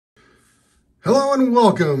Hello and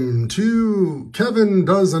welcome to Kevin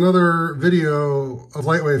Does Another Video of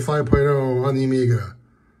Lightwave 5.0 on the Amiga.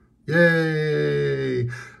 Yay!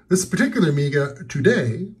 This particular Amiga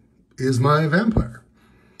today is my vampire.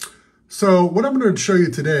 So what I'm going to show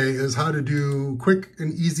you today is how to do quick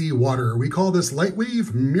and easy water. We call this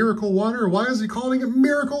Lightwave Miracle Water. Why is he calling it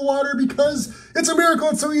Miracle Water? Because it's a miracle,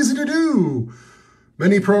 it's so easy to do.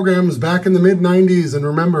 Many programs back in the mid-90s, and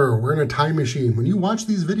remember, we're in a time machine. When you watch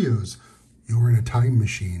these videos, you're in a time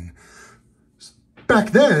machine. Back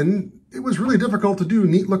then, it was really difficult to do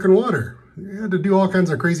neat looking water. You had to do all kinds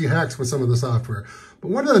of crazy hacks with some of the software.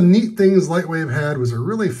 But one of the neat things Lightwave had was a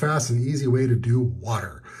really fast and easy way to do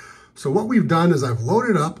water. So what we've done is I've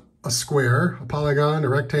loaded up a square, a polygon, a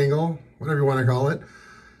rectangle, whatever you want to call it,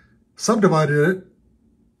 subdivided it,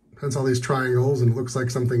 hence all these triangles, and it looks like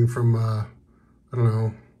something from, I don't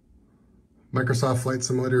know, Microsoft Flight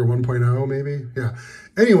Simulator 1.0 maybe? Yeah.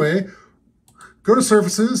 Anyway, go to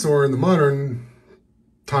surfaces, or in the modern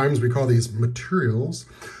times, we call these materials.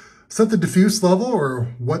 Set the diffuse level,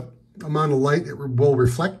 or what amount of light it will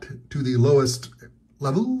reflect, to the lowest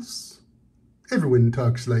levels. Everyone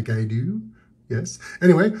talks like I do. Yes.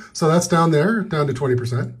 Anyway, so that's down there, down to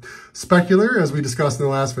 20%. Specular, as we discussed in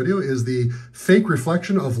the last video, is the fake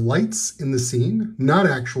reflection of lights in the scene, not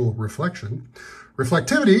actual reflection.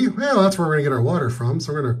 Reflectivity, well, that's where we're going to get our water from,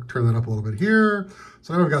 so we're going to turn that up a little bit here.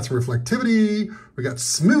 So now we've got some reflectivity, we got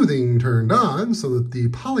smoothing turned on so that the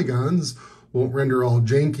polygons won't render all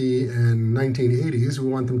janky and 1980s. We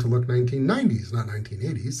want them to look 1990s, not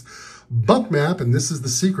 1980s. Bump map, and this is the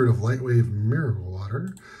secret of Lightwave Miracle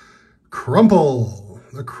Water. Crumple,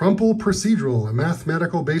 the crumple procedural, a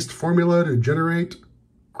mathematical-based formula to generate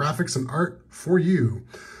graphics and art for you.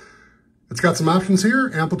 It's got some options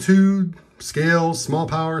here: amplitude, scale, small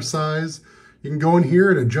power, size. You can go in here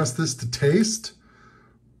and adjust this to taste.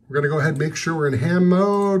 We're going to go ahead and make sure we're in ham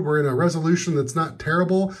mode. We're in a resolution that's not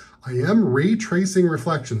terrible. I am ray tracing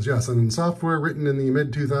reflections. Yes, and in software written in the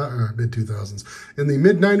mid-2000s. In the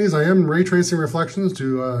mid-90s, I am ray tracing reflections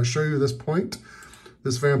to show you this point.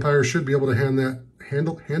 This vampire should be able to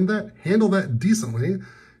handle that decently.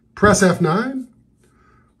 Press F9.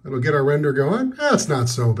 It'll get our render going. That's not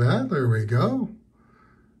so bad. There we go.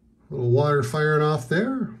 A little water firing off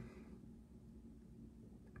there.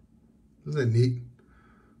 Isn't that neat?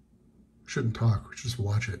 Shouldn't talk, just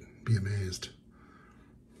watch it, be amazed.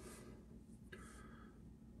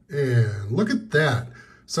 And look at that.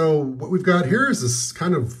 So what we've got here is this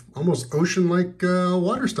kind of almost ocean-like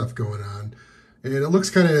water stuff going on. And it looks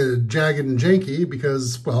kind of jagged and janky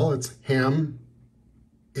because, well, it's ham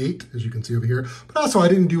 8, as you can see over here. But also I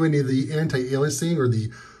didn't do any of the anti-aliasing or the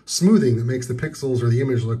smoothing that makes the pixels or the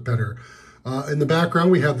image look better. In the background,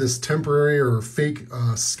 we have this temporary or fake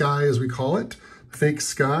sky, as we call it. Fake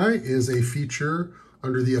sky is a feature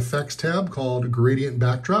under the effects tab called gradient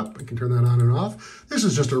backdrop. I can turn that on and off. This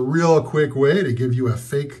is just a real quick way to give you a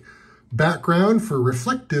fake background for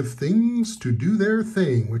reflective things to do their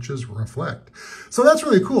thing, which is reflect. So that's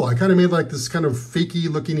really cool. I kind of made like this kind of fakey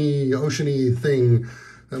looking-y, ocean-y thing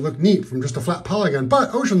that looked neat from just a flat polygon,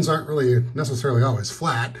 but oceans aren't really necessarily always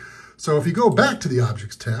flat. So if you go back to the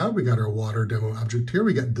objects tab, we got our water demo object here.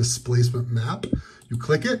 We got displacement map. You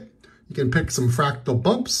click it. You can pick some fractal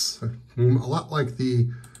bumps, a lot like the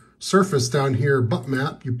surface down here bump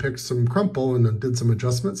map. You picked some crumple and then did some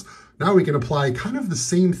adjustments. Now we can apply kind of the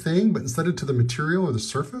same thing, but instead of to the material or the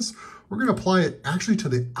surface, we're going to apply it actually to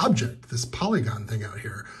the object, this polygon thing out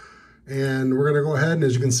here. And we're going to go ahead, and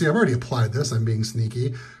as you can see, I've already applied this. I'm being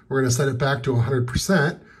sneaky. We're going to set it back to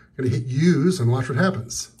 100%. I'm going to hit use and watch what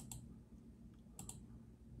happens.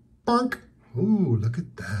 Bonk. Ooh, look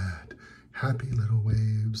at that. Happy little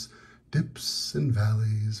waves. Dips and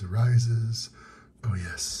valleys, rises. Oh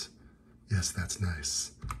yes, yes, that's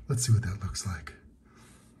nice. Let's see what that looks like.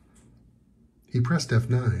 He pressed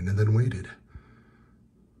F9 and then waited,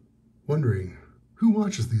 wondering, who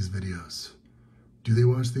watches these videos? Do they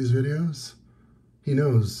watch these videos? He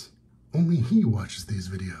knows only he watches these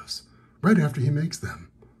videos, right after he makes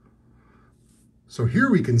them. So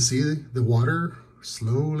here we can see the water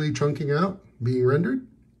slowly chunking out, being rendered.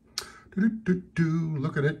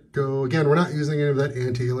 Look at it go. Again, we're not using any of that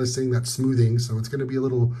anti-aliasing, that smoothing, so it's going to be a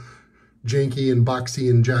little janky and boxy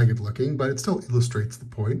and jagged looking, but it still illustrates the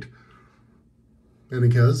point. And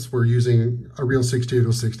because we're using a real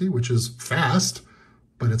 68060, which is fast,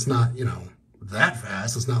 but it's not, you know, that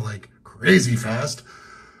fast. It's not like crazy fast.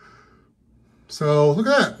 So look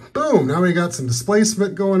at that. Boom. Now we got some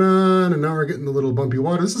displacement going on, and now we're getting the little bumpy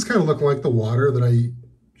water. This is kind of looking like the water that I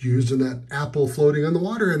used in that apple floating on the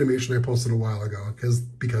water animation I posted a while ago,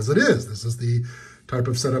 because it is. This is the type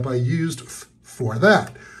of setup I used for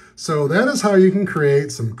that. So that is how you can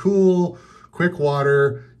create some cool, quick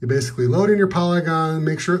water. You basically load in your polygon,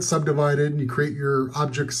 make sure it's subdivided, and you create your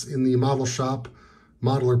objects in the Model Shop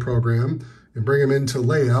modeler program and bring them into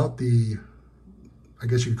layout, I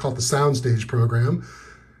guess you could call it the soundstage program.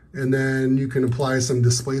 And then you can apply some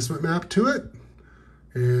displacement map to it.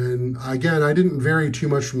 And again, I didn't vary too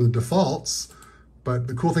much from the defaults, but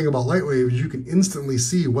the cool thing about Lightwave is you can instantly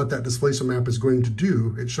see what that displacement map is going to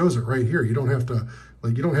do. It shows it right here. You don't have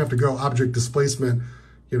to go object displacement,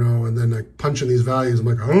 and then like punch in these values. I'm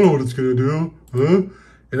like, I don't know what it's going to do. Huh?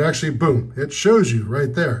 It actually, boom, it shows you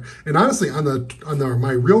right there. And honestly, on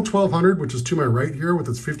my real 1200, which is to my right here with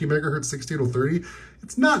its 50 megahertz 6830,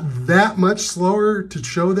 it's not that much slower to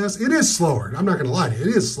show this. It is slower. I'm not going to lie to you.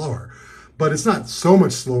 It is slower, but it's not so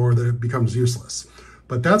much slower that it becomes useless.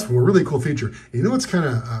 But that's a really cool feature. And you know what's kind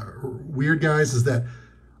of weird, guys, is that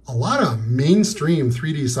a lot of mainstream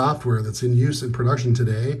 3D software that's in use in production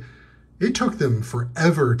today, it took them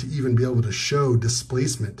forever to even be able to show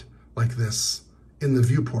displacement like this in the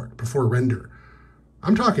viewport before render.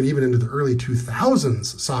 I'm talking even into the early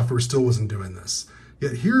 2000s, software still wasn't doing this.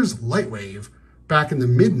 Yet here's Lightwave back in the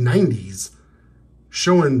mid 90s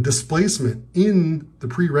showing displacement in the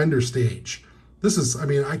pre-render stage. This is,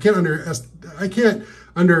 I can't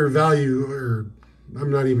undervalue, or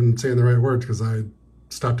I'm not even saying the right words because I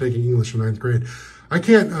stopped taking English in 9th grade. I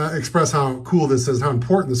can't express how cool this is, how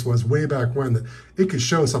important this was way back when, that it could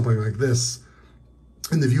show something like this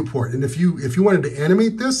in the viewport. And if you wanted to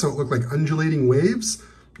animate this so it looked like undulating waves,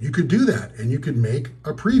 you could do that, and you could make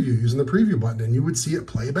a preview using the preview button, and you would see it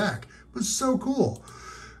play back. It was so cool.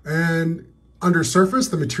 And under surface,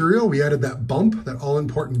 the material, we added that bump, that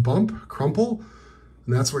all-important bump, crumple,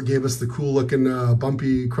 and that's what gave us the cool looking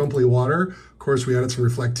bumpy, crumply water. Of course, we added some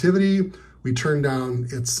reflectivity. We turned down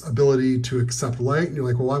its ability to accept light. And you're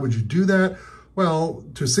like, well, why would you do that? Well,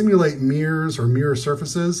 to simulate mirrors or mirror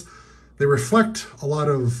surfaces, they reflect a lot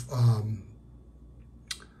of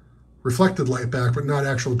reflected light back, but not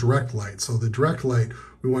actual direct light. So the direct light,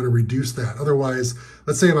 we want to reduce that. Otherwise,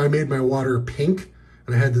 let's say if I made my water pink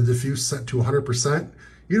and I had the diffuse set to 100%,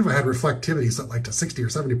 even if I had reflectivity set like to 60 or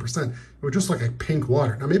 70%, it would just look like pink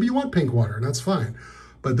water. Now, maybe you want pink water, and that's fine.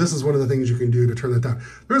 But this is one of the things you can do to turn that down.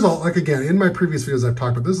 There's again, in my previous videos I've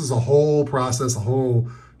talked about, this is a whole process, a whole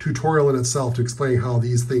tutorial in itself to explain how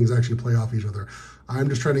these things actually play off each other. I'm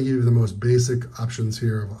just trying to give you the most basic options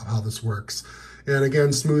here of how this works. And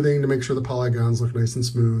again, smoothing to make sure the polygons look nice and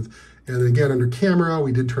smooth. And again, under camera,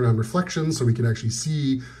 we did turn on reflection so we could actually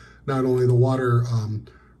see not only the water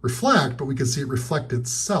reflect, but we could see it reflect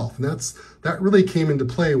itself. And that really came into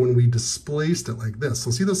play when we displaced it like this.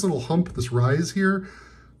 So see this little hump, this rise here?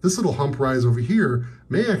 This little hump rise over here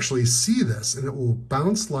may actually see this, and it will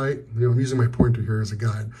bounce light. I'm using my pointer here as a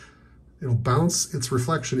guide. It'll bounce its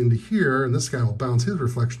reflection into here, and this guy will bounce his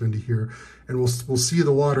reflection into here, and we'll see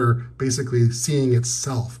the water basically seeing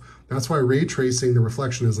itself. That's why ray tracing the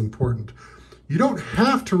reflection is important. You don't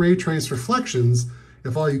have to ray trace reflections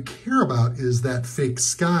if all you care about is that fake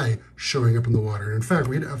sky showing up in the water. And in fact,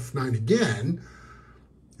 we hit F9 again,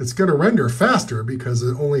 it's going to render faster because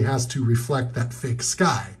it only has to reflect that fake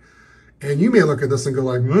sky. And you may look at this and go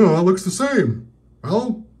like, no, it looks the same.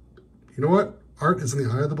 Well, you know what? Art is in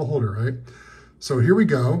the eye of the beholder, right? So here we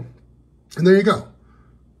go. And there you go.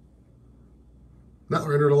 That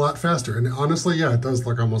rendered a lot faster. And honestly, yeah, it does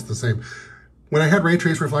look almost the same. When I had ray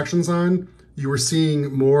trace reflections on, you were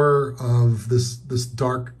seeing more of this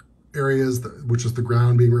dark areas, which is the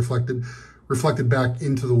ground being reflected back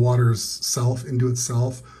into the water's self, into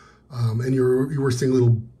itself. And you were seeing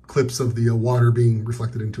little clips of the water being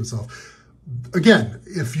reflected into itself. Again,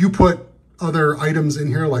 if you put other items in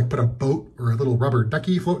here, like put a boat or a little rubber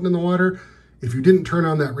ducky floating in the water, if you didn't turn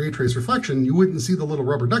on that ray trace reflection, you wouldn't see the little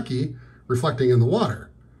rubber ducky reflecting in the water.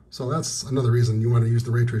 So that's another reason you want to use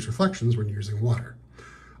the ray trace reflections when you're using water.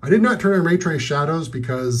 I did not turn on ray trace shadows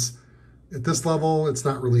because at this level, it's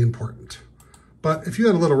not really important. But if you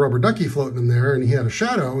had a little rubber ducky floating in there and he had a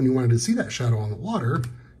shadow and you wanted to see that shadow on the water,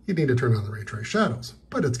 you'd need to turn on the ray trace shadows,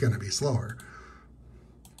 but it's going to be slower.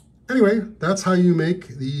 Anyway, that's how you make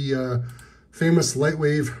the famous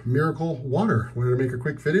Lightwave miracle water. Wanted to make a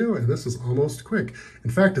quick video, and this is almost quick. In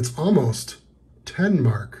fact, it's almost 10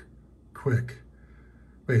 mark quick.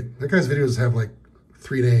 Wait, that guy's videos have like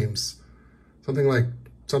 3 names. Something like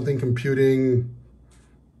something computing,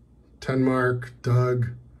 10 mark, Doug.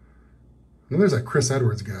 And then there's that Chris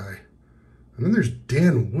Edwards guy. And then there's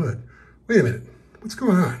Dan Wood. Wait a minute, what's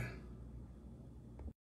going on?